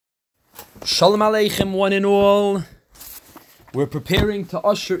Shalom Aleichem, one and all. We're preparing to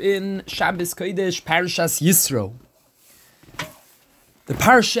usher in Shabbos Kodesh, Parashas Yisro. The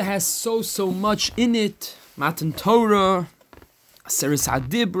parasha has so much in it. Matan Torah, Aseres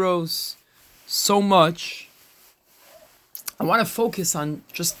HaDibros, so much. I want to focus on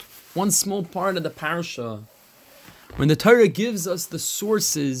just one small part of the parasha. When the Torah gives us the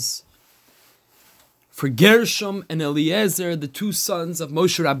sources for Gershom and Eliezer, the two sons of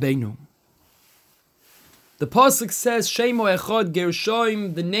Moshe Rabbeinu. The pasuk says, Shemo Echad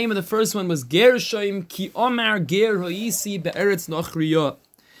Gershom. The name of the first one was Gershom, Ki Omar Ger Hoisi Be'eretz Nochriya.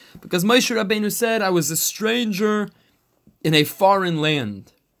 Because Moshe Rabbeinu said, I was a stranger in a foreign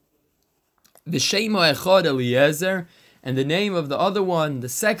land. V'Shemo Echad Eliezer. And the name of the other one, the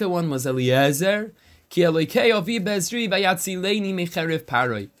second one, was Eliezer. Ki Elokei Avi Bezri Vayatzileni Mecherev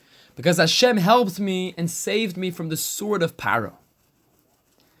Paroi. Because Hashem helped me and saved me from the sword of Paro.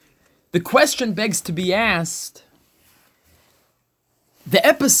 The question begs to be asked, the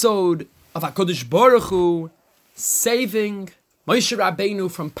episode of HaKadosh Baruch Hu saving Moshe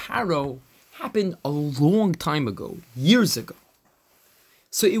Rabbeinu from Paro happened a long time ago, years ago.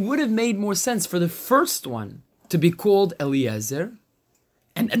 So it would have made more sense for the first one to be called Eliezer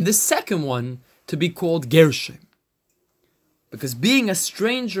and the second one to be called Gershom. Because being a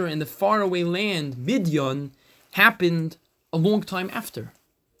stranger in the faraway land, Midian, happened a long time after.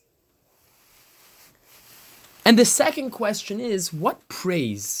 And the second question is, what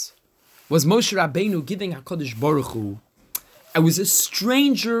praise was Moshe Rabbeinu giving HaKadosh Baruch Hu? I was a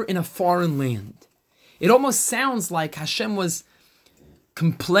stranger in a foreign land. It almost sounds like Hashem was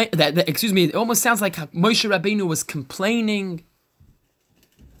it almost sounds like Moshe Rabbeinu was complaining,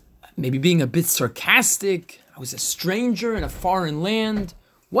 maybe being a bit sarcastic. I was a stranger in a foreign land.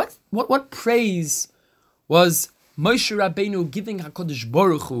 What praise was Moshe Rabbeinu giving HaKadosh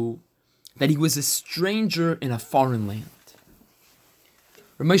Baruch Hu that he was a stranger in a foreign land?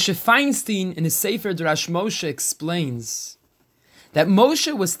 Moshe Feinstein in his Sefer Darash Moshe explains that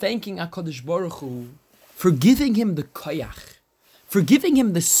Moshe was thanking HaKadosh Baruch Hu for giving him the koyach, for giving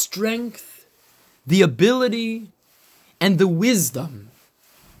him the strength, the ability, and the wisdom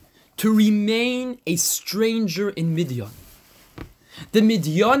to remain a stranger in Midian. The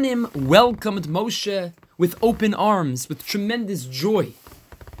Midyanim welcomed Moshe with open arms, with tremendous joy.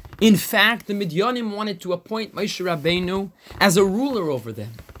 In fact, the Midyanim wanted to appoint Moshe Rabbeinu as a ruler over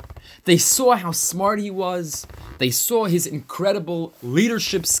them. They saw how smart he was, they saw his incredible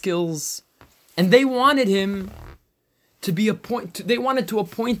leadership skills, and they wanted him to be they wanted to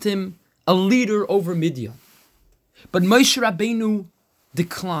appoint him a leader over Midian. But Moshe Rabbeinu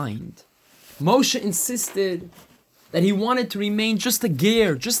declined. Moshe insisted that he wanted to remain just a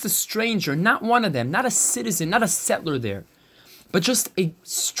ger, just a stranger, not one of them, not a citizen, not a settler there, but just a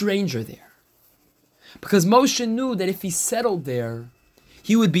stranger there. Because Moshe knew that if he settled there,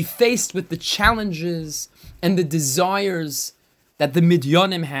 he would be faced with the challenges and the desires that the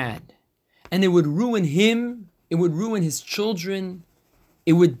Midyanim had. And it would ruin him, it would ruin his children,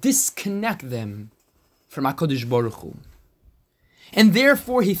 it would disconnect them from HaKadosh Baruch Hu. And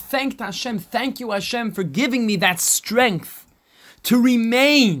therefore he thanked Hashem, thank you Hashem for giving me that strength to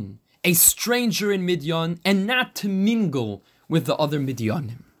remain a stranger in Midian and not to mingle with the other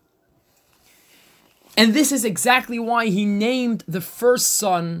Midyanim. And this is exactly why he named the first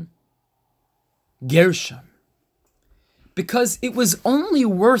son Gershom. Because it was only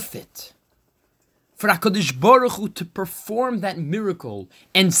worth it for HaKadosh Baruch Hu to perform that miracle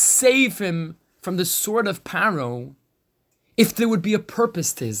and save him from the sword of Paro if there would be a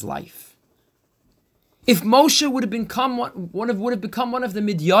purpose to his life. If Moshe would have become one of the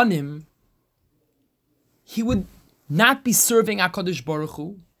Midyanim, he would not be serving HaKadosh Baruch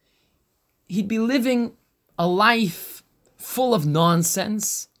Hu. He'd be living a life full of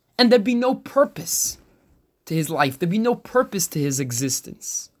nonsense, and there'd be no purpose to his life. There'd be no purpose to his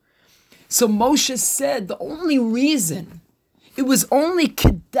existence. So Moshe said the only reason, it was only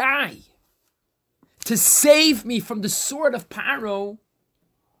Kedai to save me from the sword of Paro,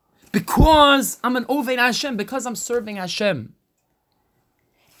 because I'm an Oved Hashem, because I'm serving Hashem.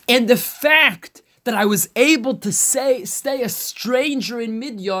 And the fact that I was able to stay a stranger in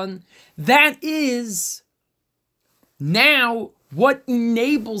Midian, that is now what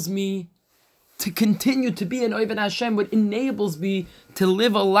enables me to continue to be an Oved Hashem, what enables me to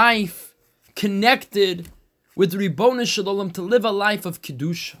live a life connected with Ribono Shel Olam, to live a life of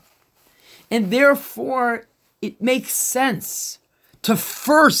Kedusha. And therefore, it makes sense to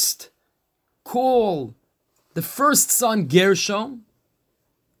first call the first son Gershom.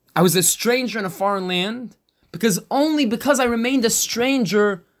 I was a stranger in a foreign land, because only because I remained a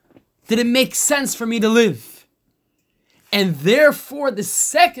stranger did it make sense for me to live. And therefore, the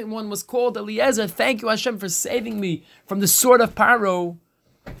second one was called Eliezer. Thank you, Hashem, for saving me from the sword of Paro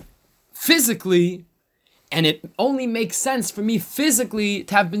physically. And it only makes sense for me physically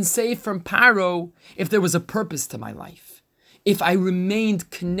to have been saved from Paro if there was a purpose to my life, if I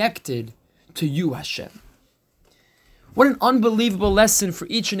remained connected to you, Hashem. What an unbelievable lesson for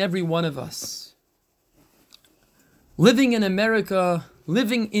each and every one of us. Living in America,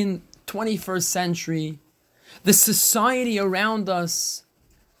 living in 21st century, the society around us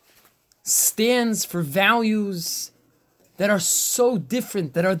stands for values that are so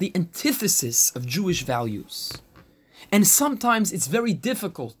different, that are the antithesis of Jewish values. And sometimes it's very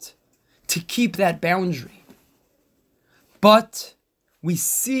difficult to keep that boundary. But we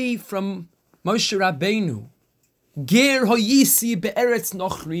see from Moshe Rabbeinu, Ger hoyisi be'eretz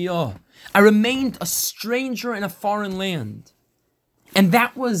nochriya, I remained a stranger in a foreign land. And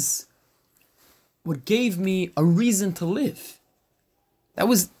that was what gave me a reason to live.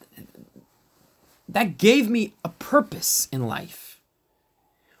 That gave me a purpose in life.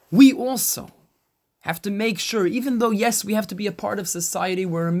 We also have to make sure, even though, yes, we have to be a part of society,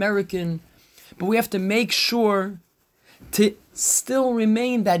 we're American, but we have to make sure to still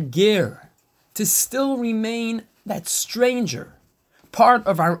remain that ger, to still remain that stranger, part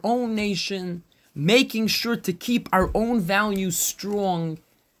of our own nation, making sure to keep our own values strong,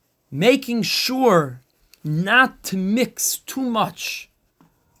 making sure not to mix too much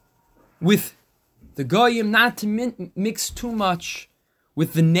with the goyim, not to mix too much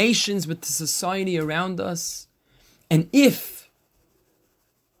with the nations, with the society around us. And if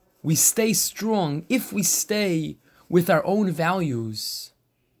we stay strong, if we stay with our own values,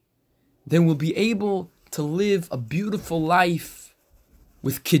 then we'll be able to live a beautiful life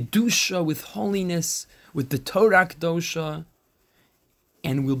with Kedusha, with holiness, with the Torah Kedosha,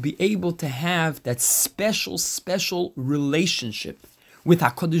 and we'll be able to have that special relationship with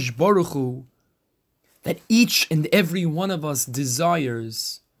HaKadosh Baruch Hu that each and every one of us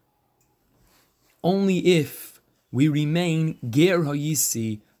desires, only if we remain Ger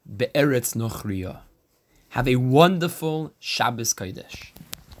Hayisi Be'eretz Nochriya. Have a wonderful Shabbos Kodesh.